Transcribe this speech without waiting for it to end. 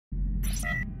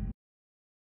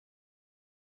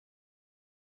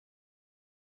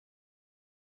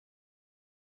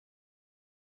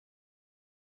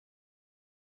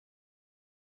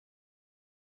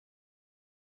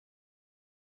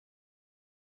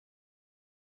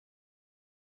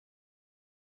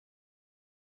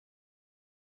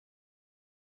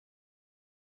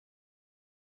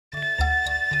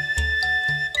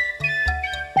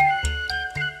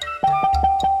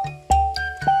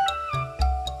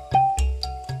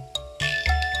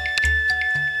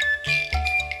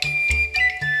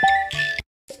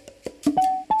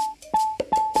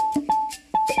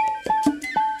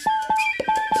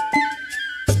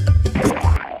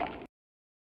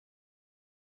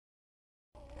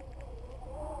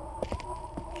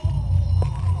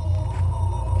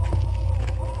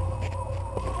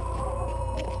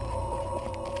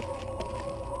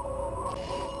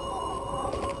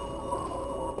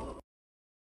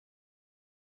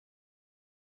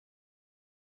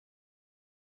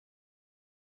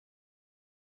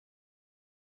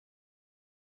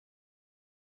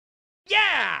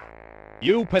Yeah!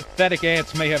 You pathetic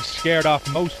ants may have scared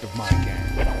off most of my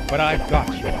gang, but I've got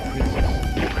you, princess.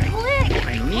 Flik!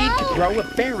 I need to throw a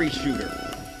berry shooter.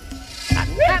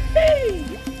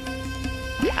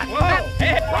 Whoa!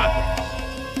 Hey, rockets!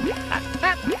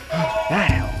 That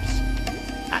helps.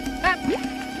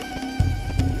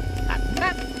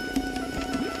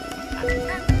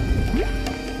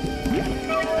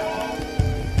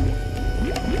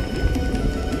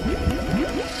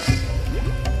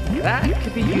 That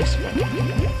could be useful.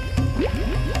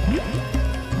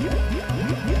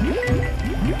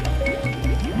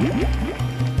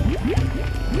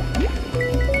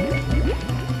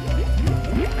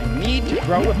 I need to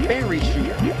throw a berry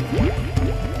shooter.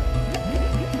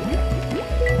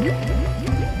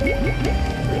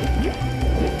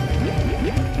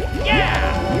 Yeah!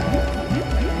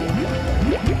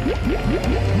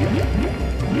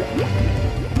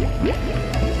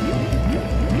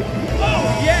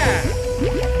 Oh, yeah!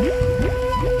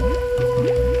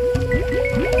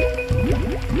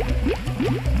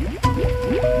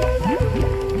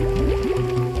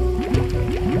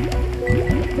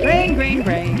 Grain, grain,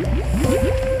 grain.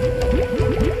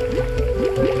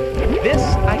 This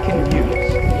I can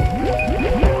use.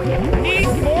 Need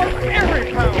more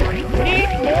berry power! Need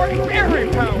more berry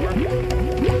power!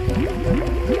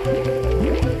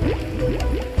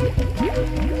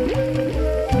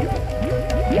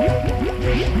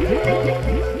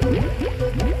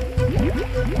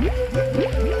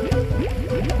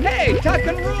 Hey, tuck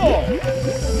and roll!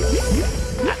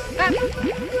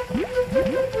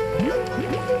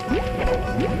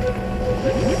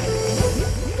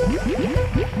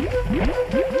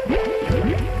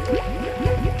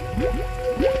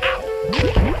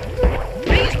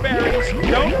 These berries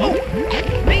don't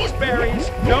open. These berries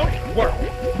don't work.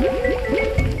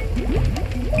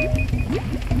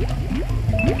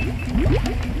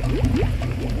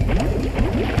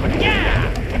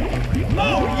 Yeah!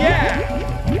 Oh, yeah!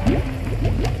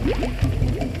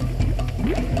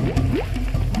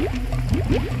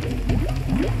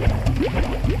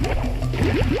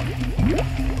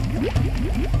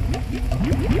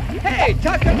 Hey,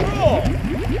 tuck and roll!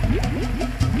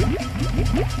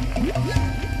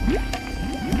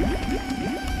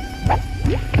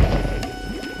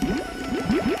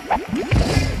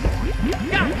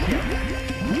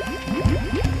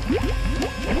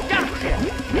 Gotcha!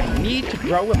 I need to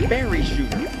throw a berry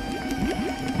shooter.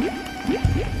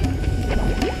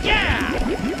 Yeah!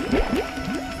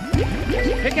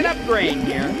 Just picking up grain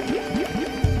here.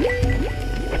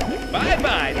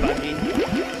 Bye-bye, Bucky.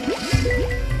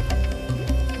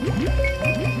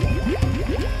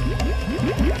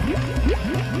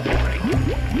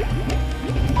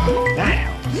 That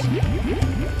helps.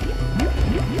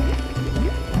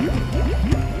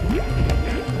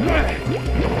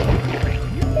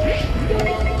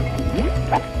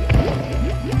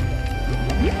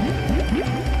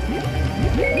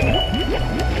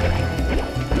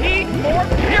 Need more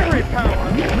berry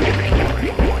power.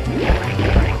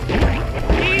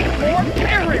 Need more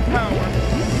berry power.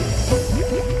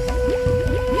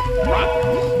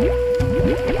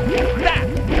 That.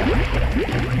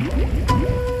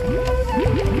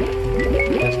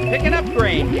 Just picking up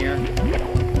grain here.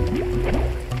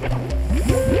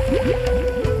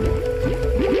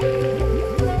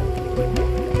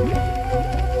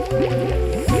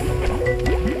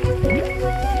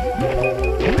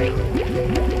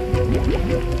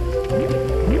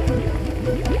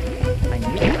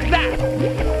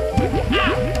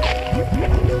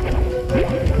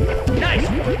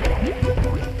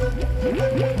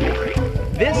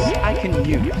 This I can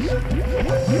use.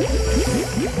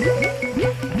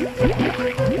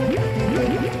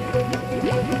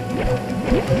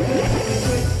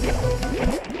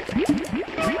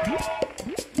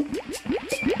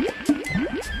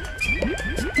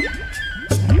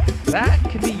 That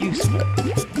could be useful.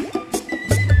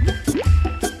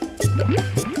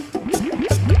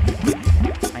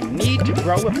 I need to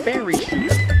grow a berry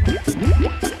shooter.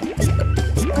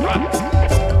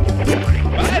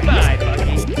 Bye-bye,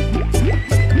 Bucky.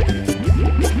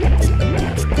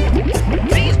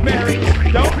 These berries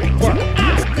don't work.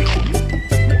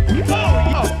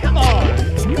 Oh, come on.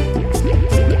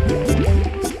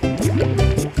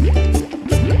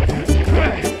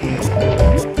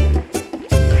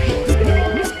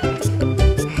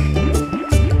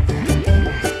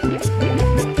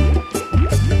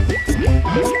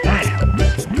 That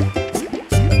helps.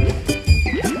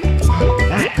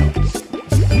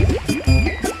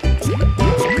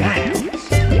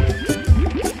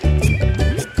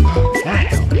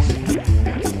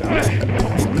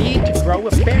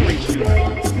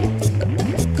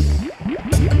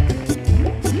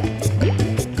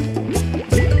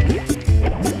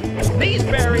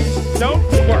 don't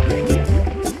work.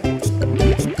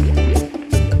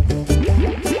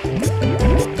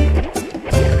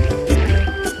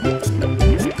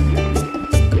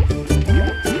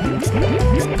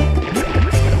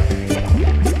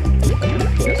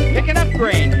 Just picking up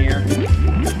grain here.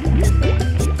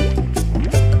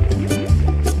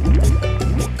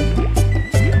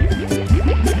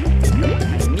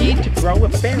 I need to grow a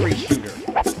berry shooter.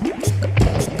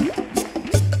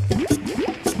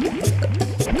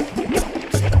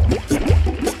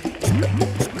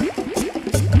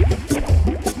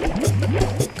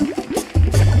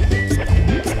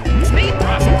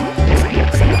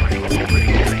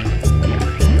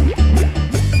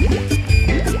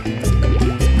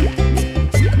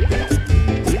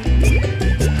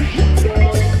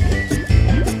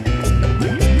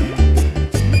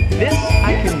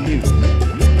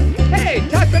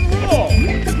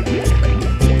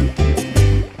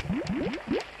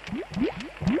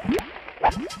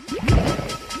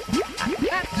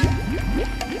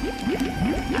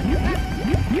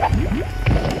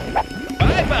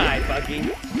 Bye-bye, Buggy.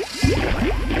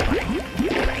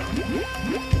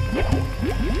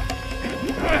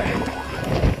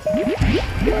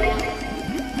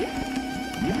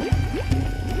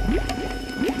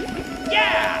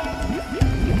 Yeah!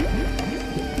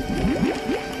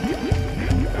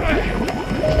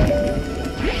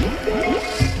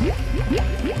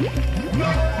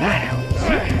 That helps.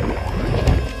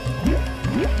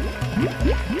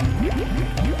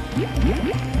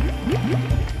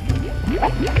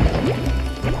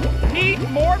 Need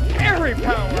more berry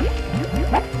power.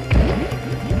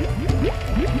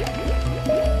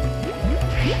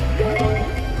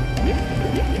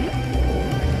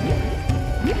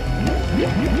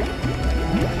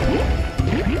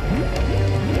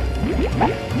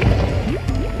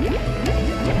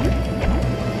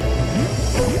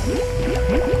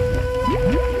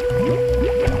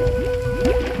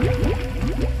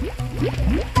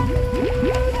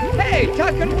 Hey,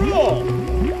 tuck and roll.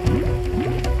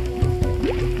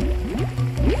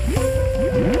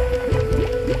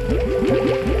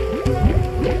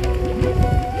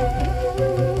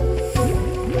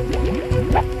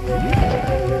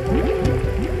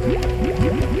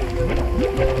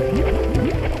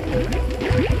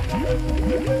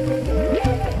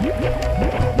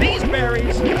 These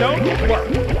berries don't work.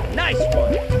 Nice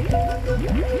one.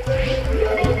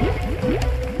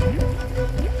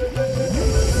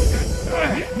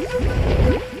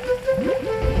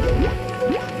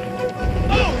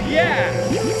 Oh yeah!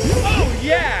 Oh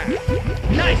yeah!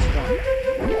 Nice one.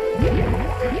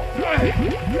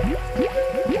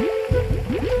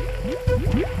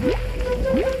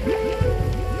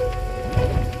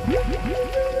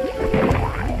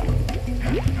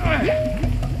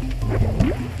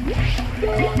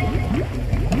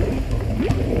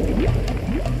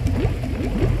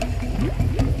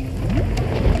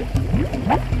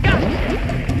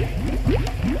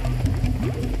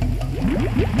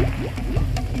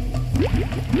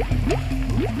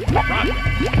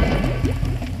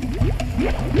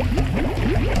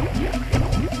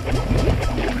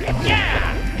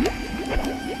 Yeah!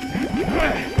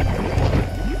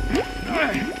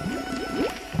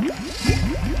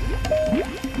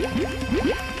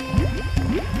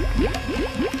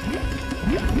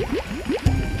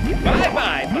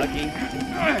 Bye-bye, Buggy.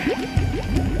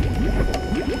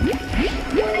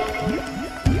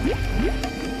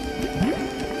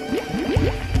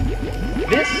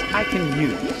 This I can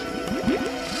use.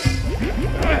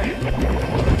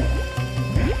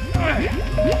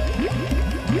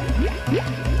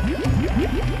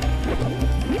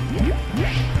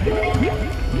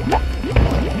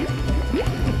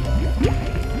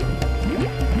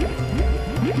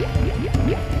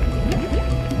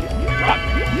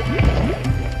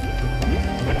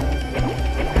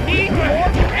 Need more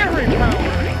berry power.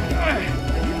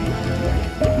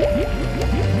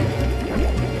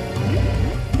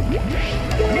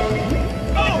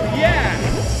 Oh yeah!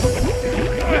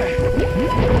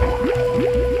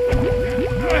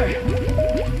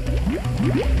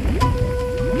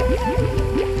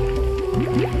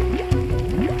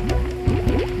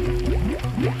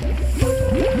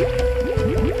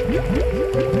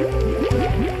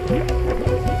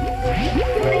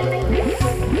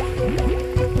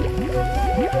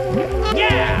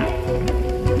 Yeah!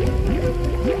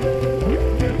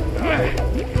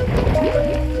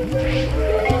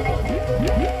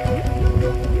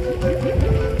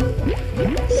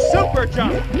 Super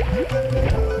jump!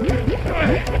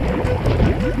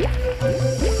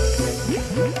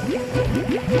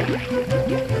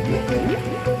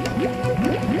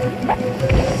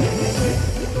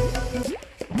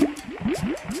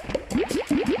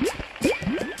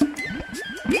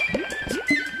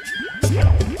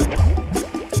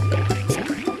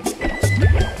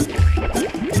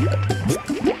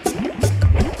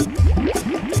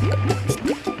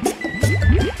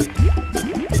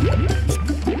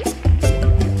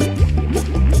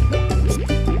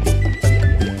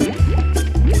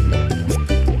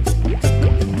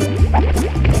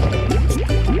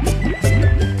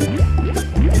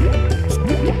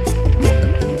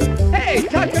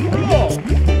 tuck and roll!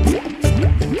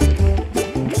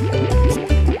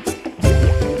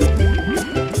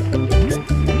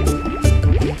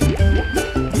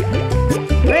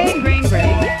 Grain, grain,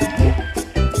 grain.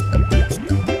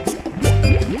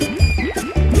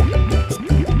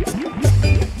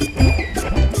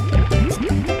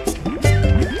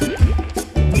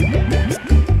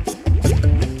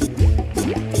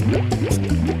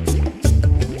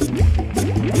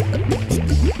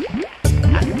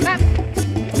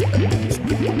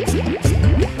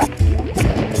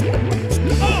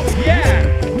 Oh, yeah!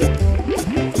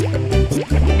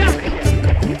 Gotcha!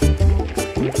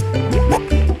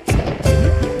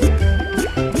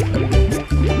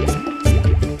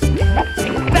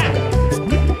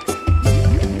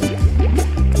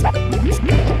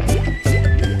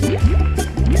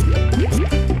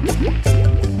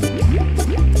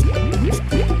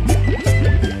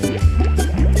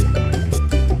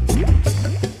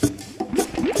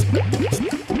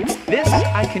 This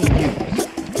I can use.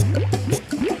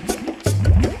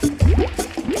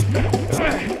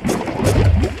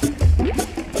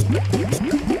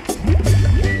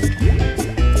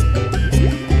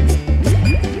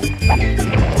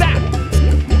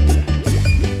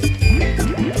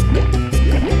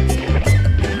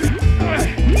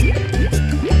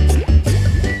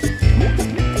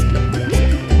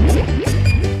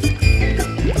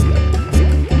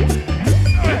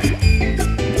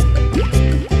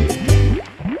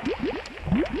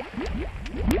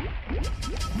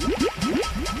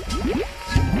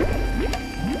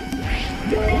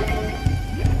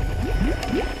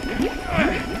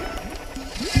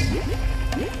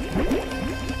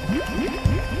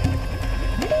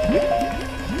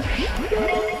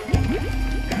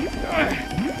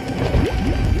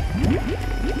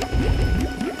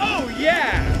 Oh,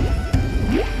 yeah!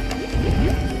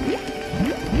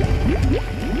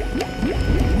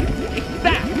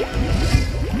 That!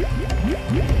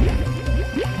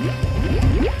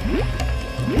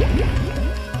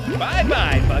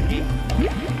 Bye-bye, Buggy.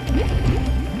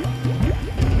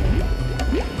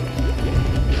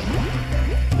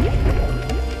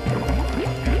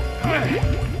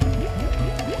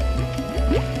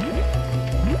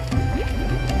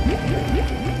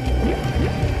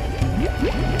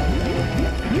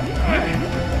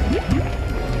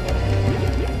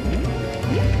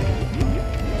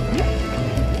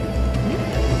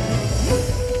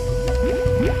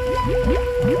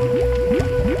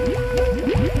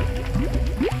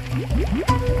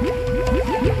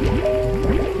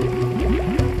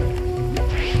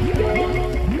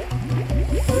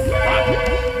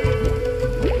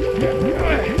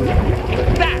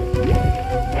 That!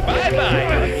 Bye-bye,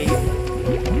 Buggy.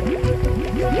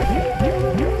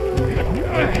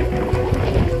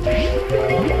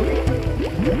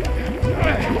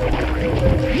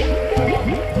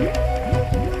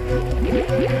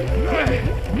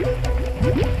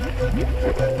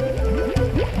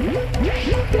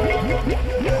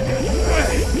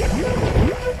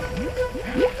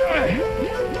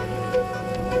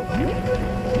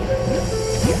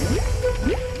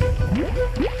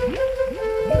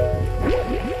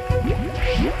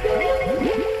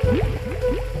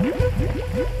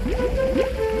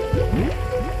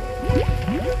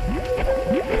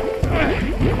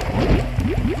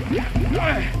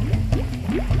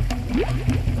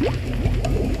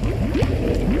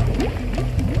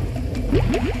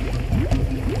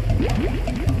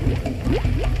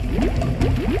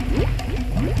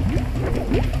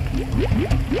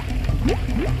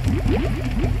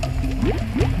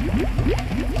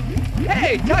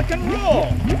 Hey, tuck and roll!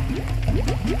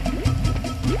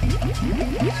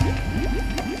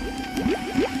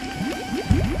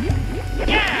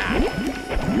 Yeah!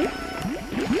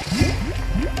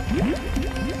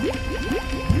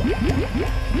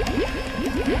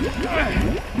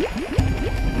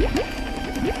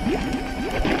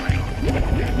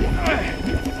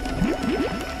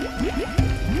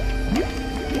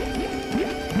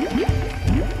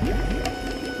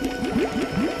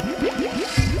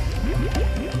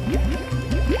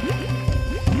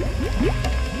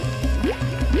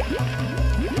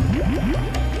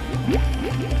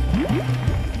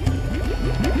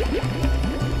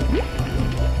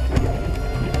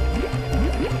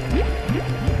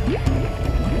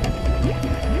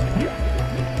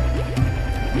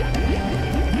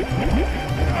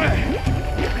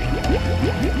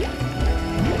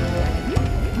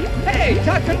 Hey,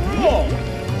 tuck and roll!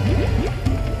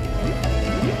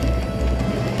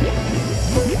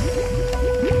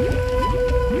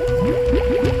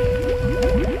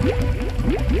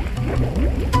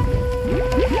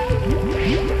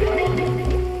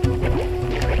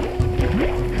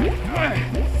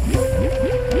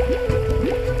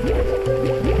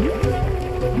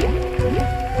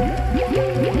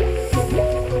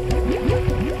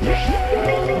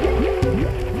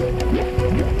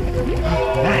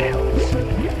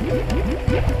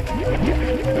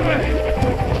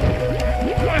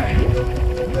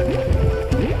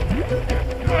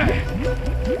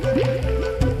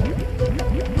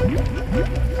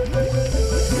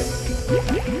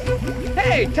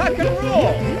 tuck and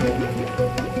roll!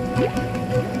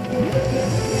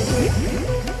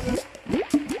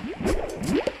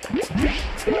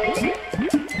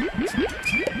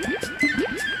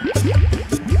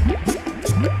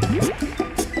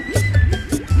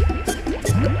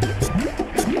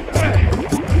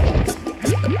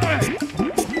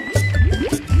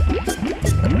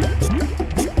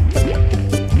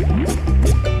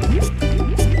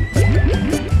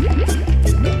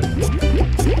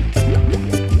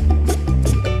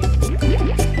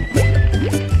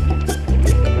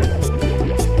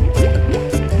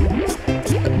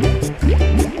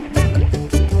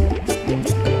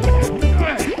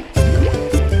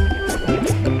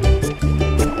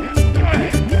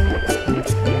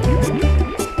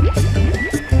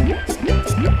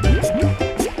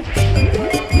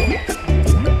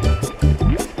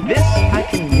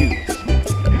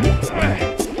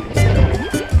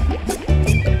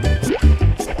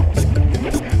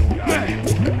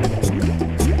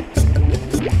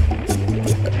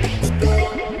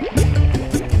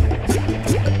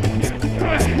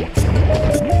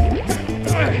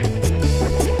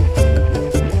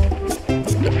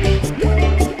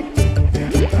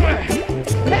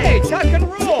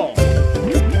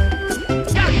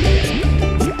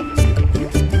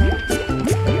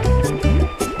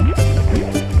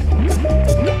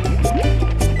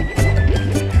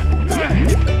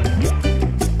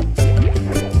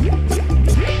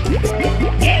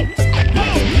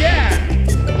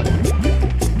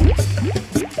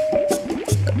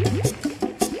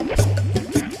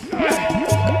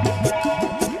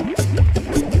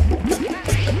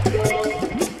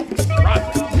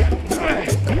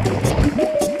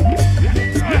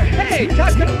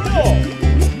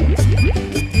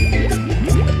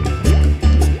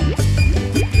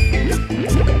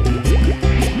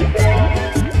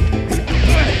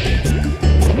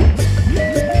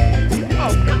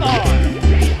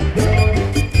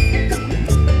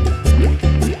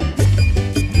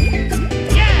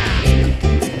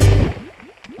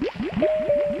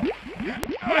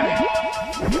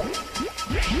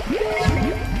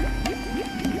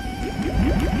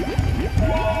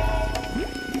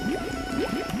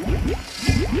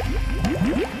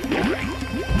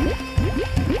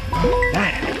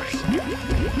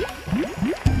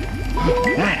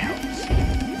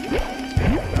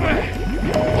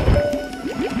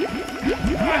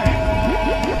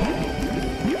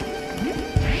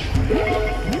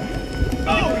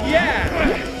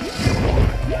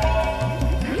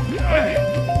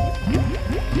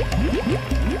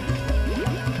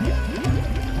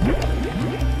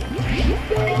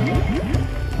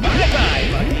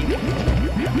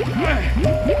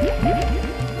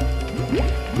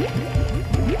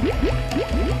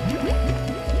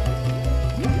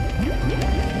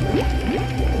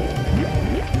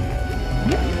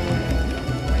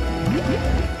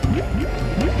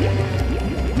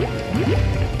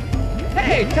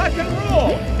 Hey, tuck and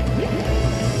roll!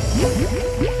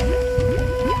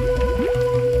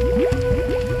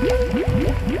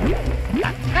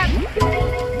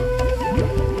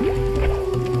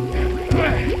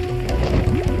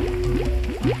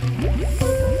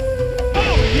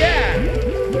 Oh, yeah!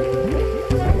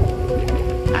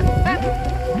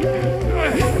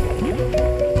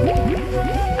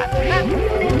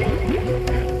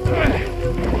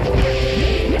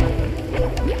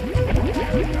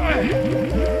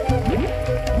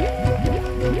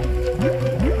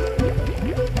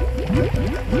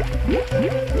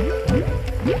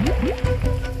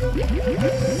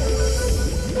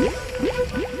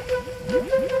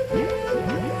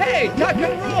 Hey, tuck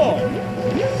and roll!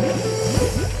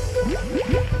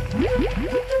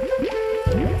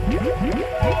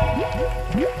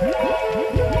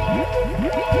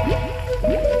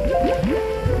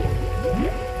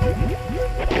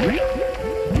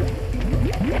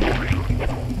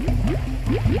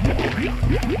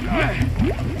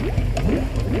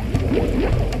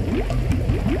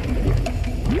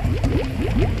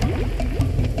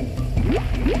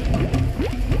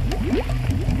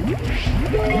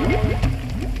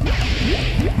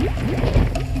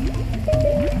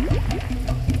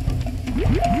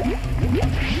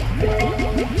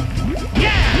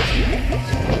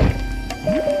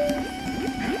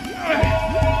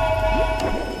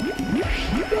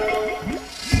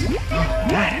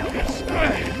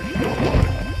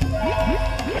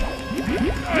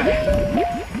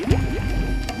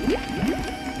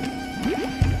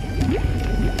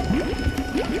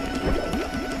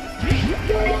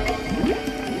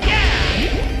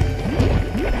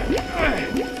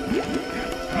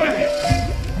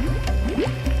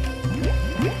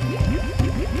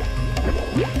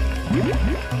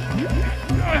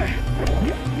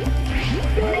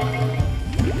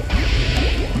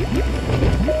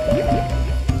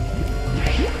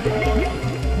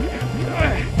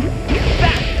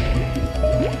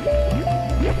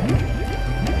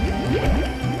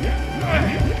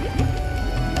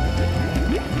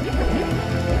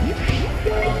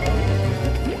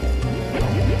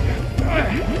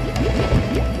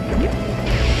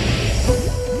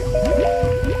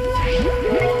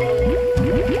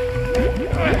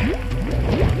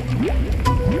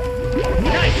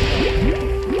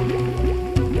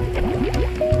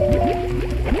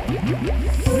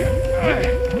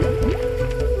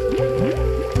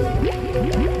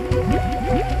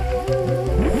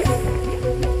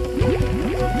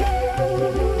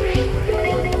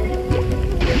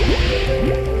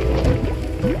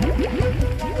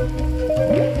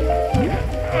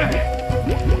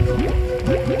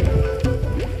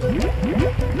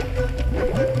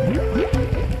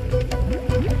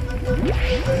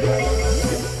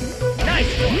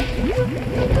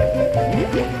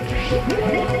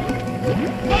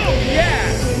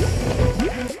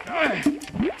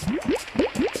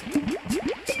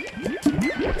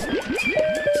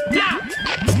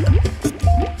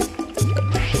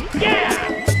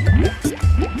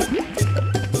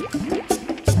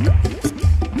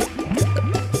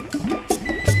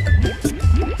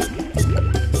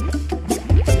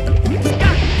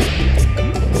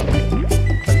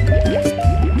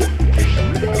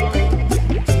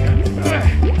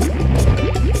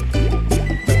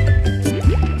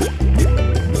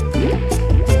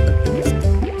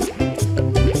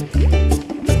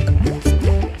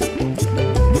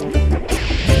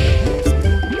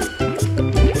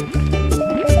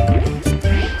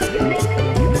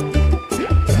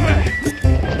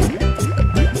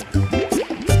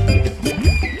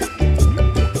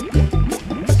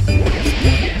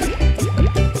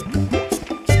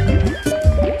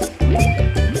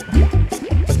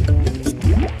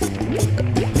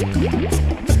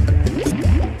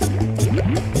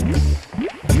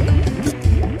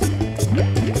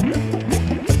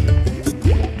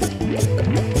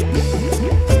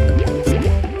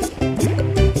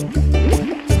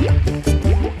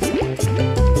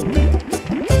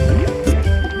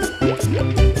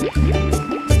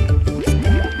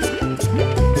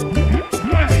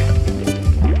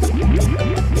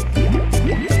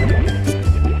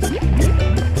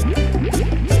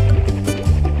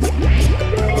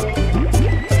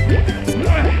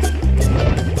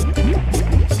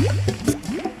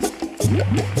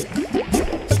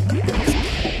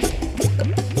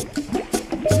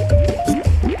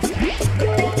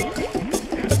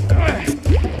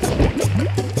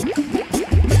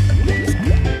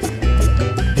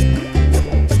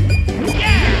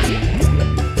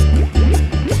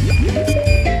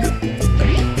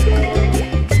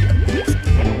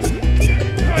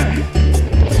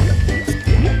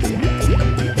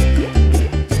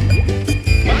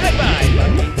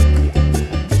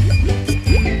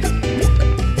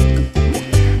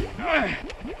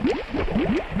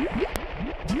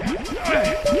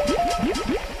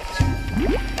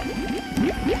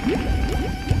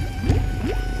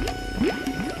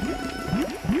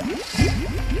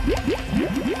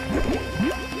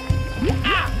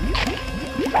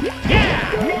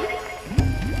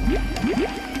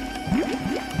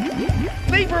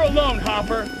 Leave her alone,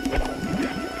 Hopper.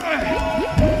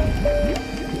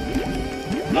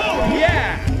 Oh,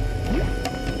 yeah!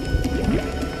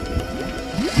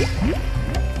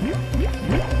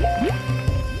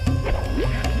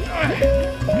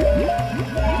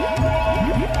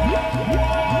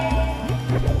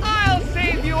 I'll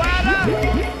save you,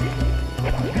 Anna!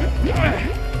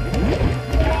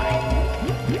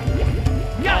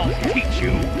 I'll teach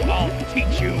you. I'll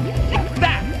teach you.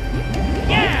 That!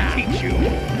 Yeah! I'll teach you.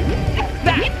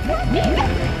 That!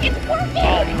 It's working!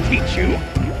 I'll teach you.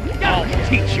 I'll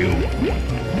teach you.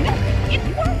 It's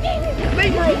working!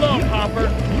 Leave her alone, Hopper.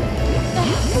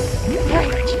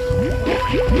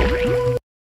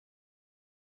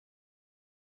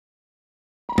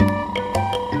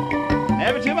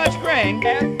 Never too much grain.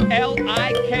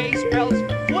 F-L-I-K spells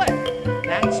Flik.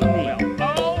 That's me.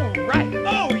 All right.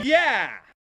 Oh, yeah!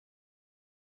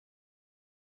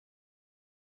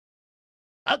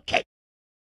 Okay.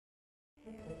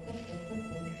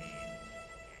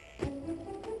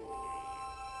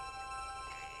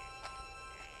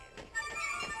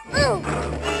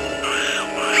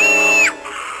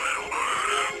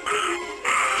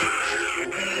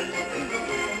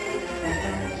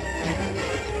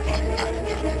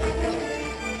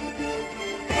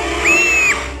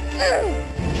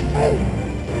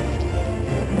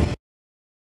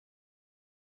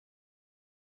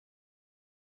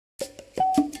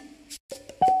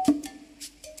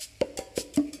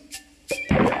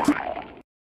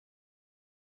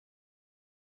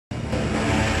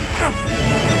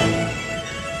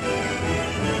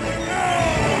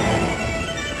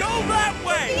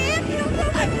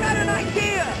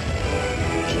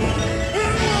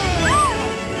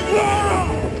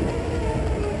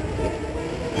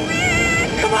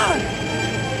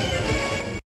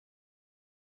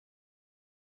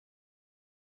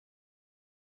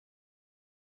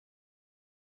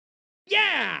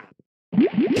 Yeah!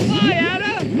 Fly,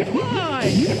 Anna! Fly!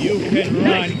 You can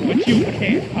run, but you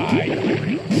can't hide.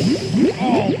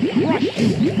 I'll crush you,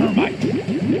 termite.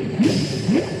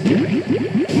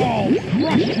 I'll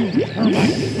crush you,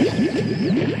 termite.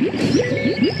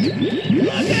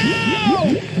 Look out!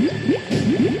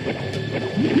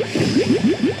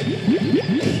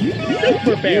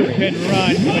 Super You Berry! can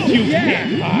run, but you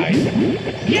can't hide.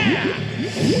 Yeah!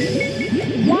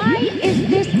 Why is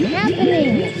this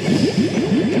happening?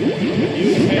 You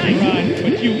can run,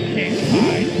 but you can't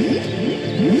hide.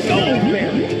 Gold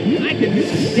Berry! I can do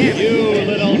some damage. You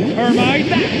little termite!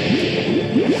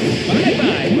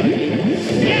 Bye-bye, buddy.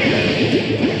 Yeah!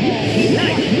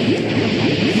 Nice!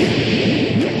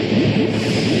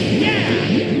 Yeah!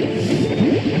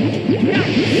 Now,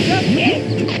 it's up here!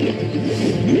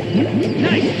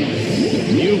 Nice!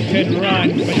 You can run,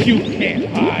 but you can't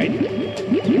hide.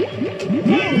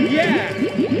 Oh, yeah!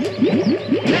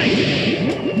 Nice!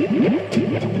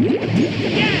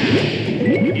 Yeah!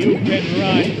 You can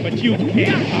run, but you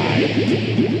can't hide.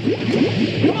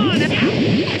 Come on now!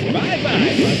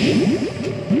 Bye-bye, buddy.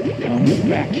 Come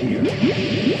back here.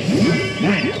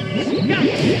 Now!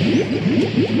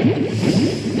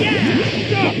 Yeah!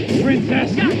 Stop, princess!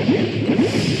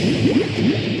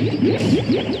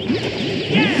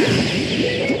 Yeah!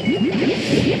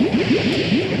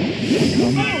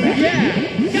 Come Oh, back. yeah!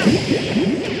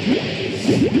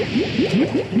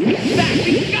 Back!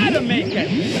 We gotta make it!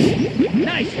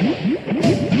 Nice one!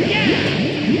 Yeah!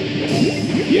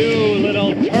 You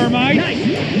little termite! Nice!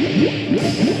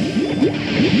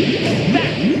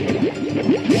 Back!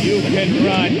 You can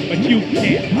run, but you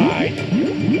can't hide.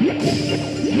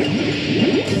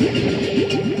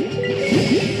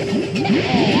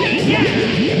 Yeah!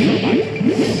 Termite!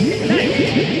 Nice!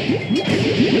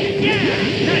 Yeah!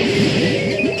 Nice!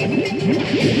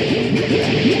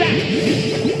 Back!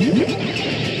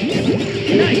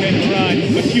 You Nice! can run,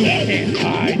 but you can't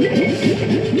hide.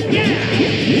 Yeah!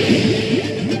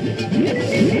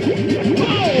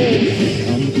 Oh!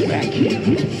 Come back here.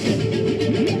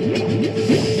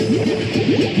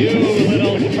 You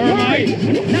little termite!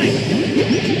 Nice!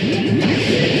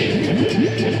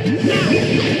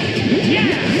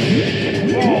 Yeah!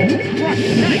 Oh, crush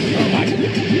Nice! termite!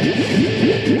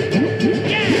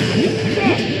 Yeah!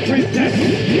 Stop, princess!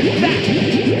 Back!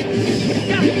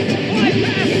 Yeah! Fly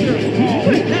faster!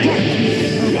 Oh, Nice!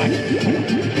 termite!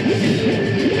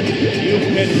 You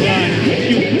can run, but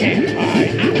you can't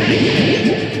hide.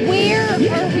 Where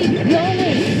are we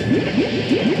going?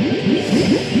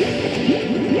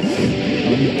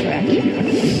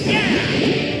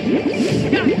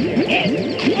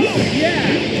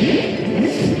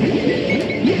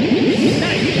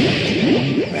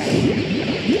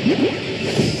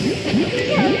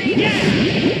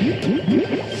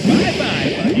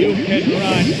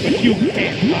 but you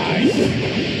can't hide.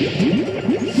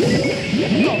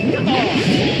 Oh, come on.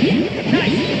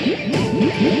 Nice.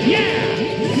 Yeah.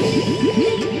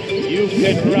 You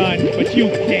can run, but you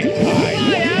can't hide.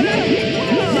 Fly, Adam.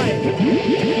 Fly.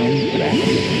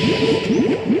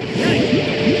 Nice.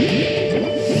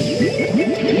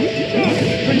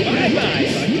 Bye-bye,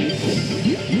 buddy.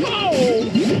 Whoa.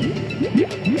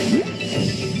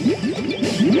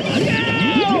 Look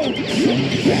out!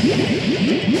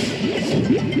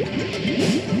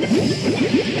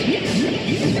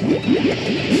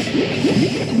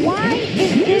 Why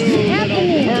is this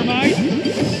happening? Termite!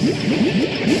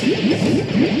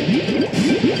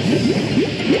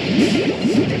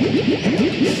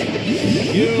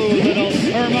 You little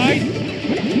termite!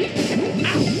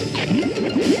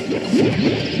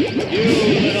 You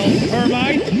little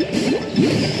termite!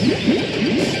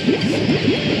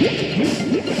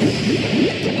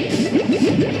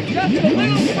 Just a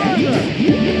little further.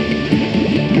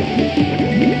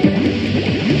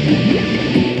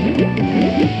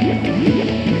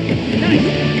 Nice.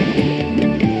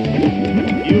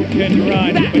 You can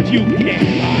run, but you can't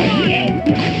hide.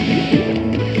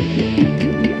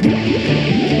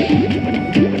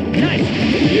 Nice.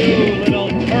 You little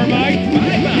termite!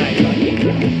 Bye-bye, buddy.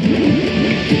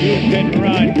 You can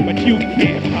run, but you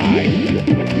can't hide.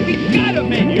 We got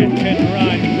him in You here. can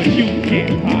run, but you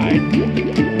can't hide.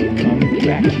 Come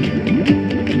back here.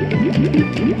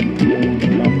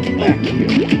 Come back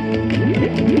here.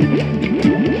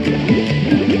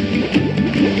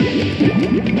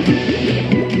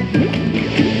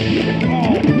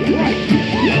 All right,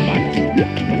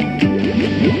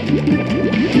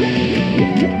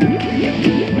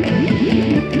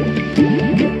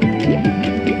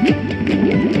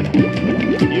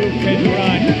 you can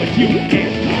run, but you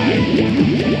can't hide.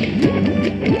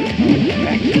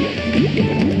 Back here.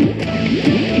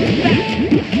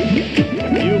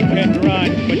 You can run,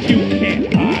 but you can't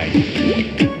hide.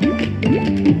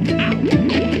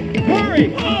 Hurry.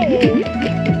 Oh.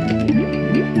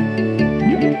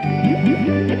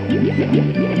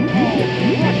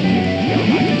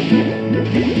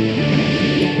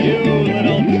 You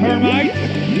little termite!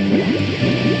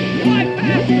 Fly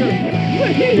faster.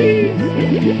 Please.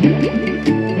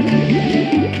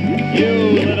 You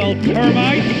little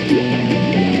termite!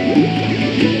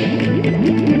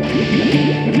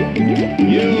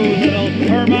 You little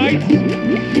termite!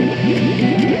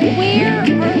 Where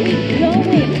are we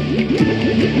going?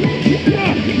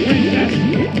 Ah, princess!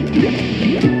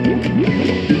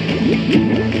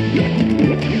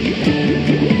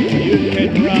 You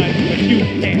can run, but you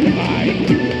can't hide.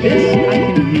 This I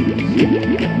can use.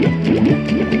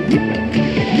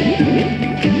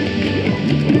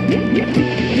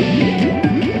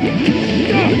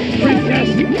 Ah, princess!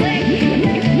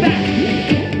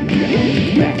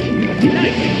 Back.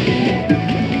 Nice.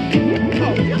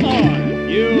 Oh, come on.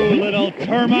 You little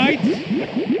termite!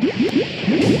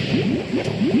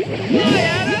 Fly,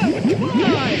 Adam.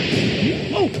 Fly.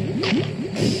 Oh!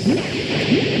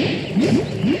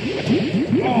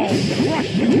 I'll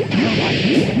crush you, termite!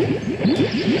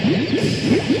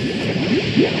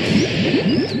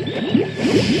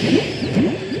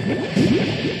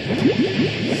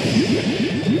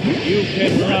 You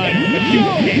can run, but you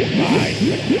can't hide.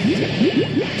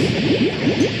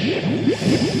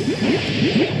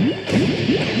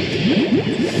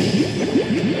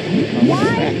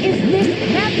 Why is this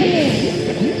happening?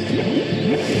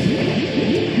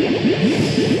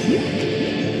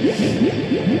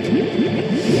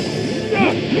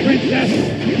 Ah, princess!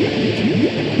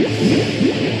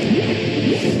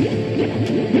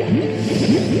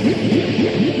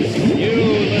 You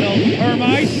little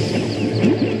termite!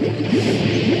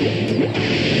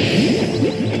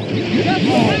 Just a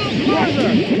little further.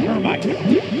 Termite!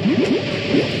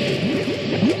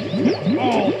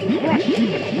 I'll crush you,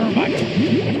 termite!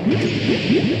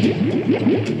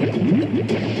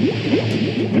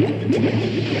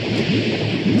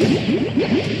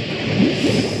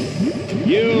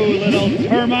 You little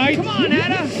termite! Come on,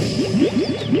 Ada.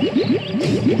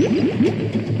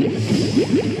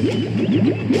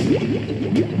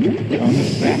 Come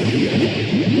back here.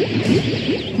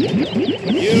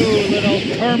 You little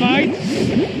termite!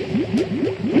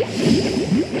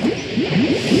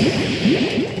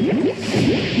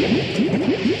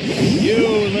 You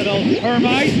little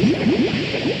termite!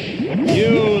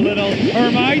 You little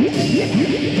termite!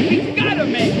 We gotta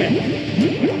make it.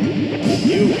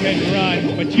 You can run,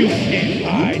 but you can't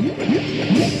hide.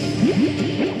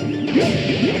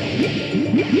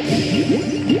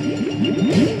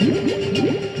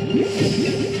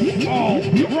 I'll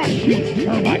crush you,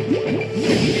 termite!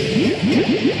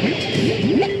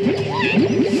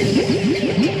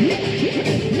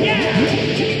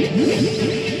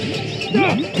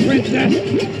 princess!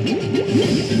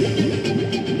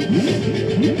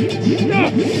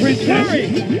 Stop, princess! Hurry!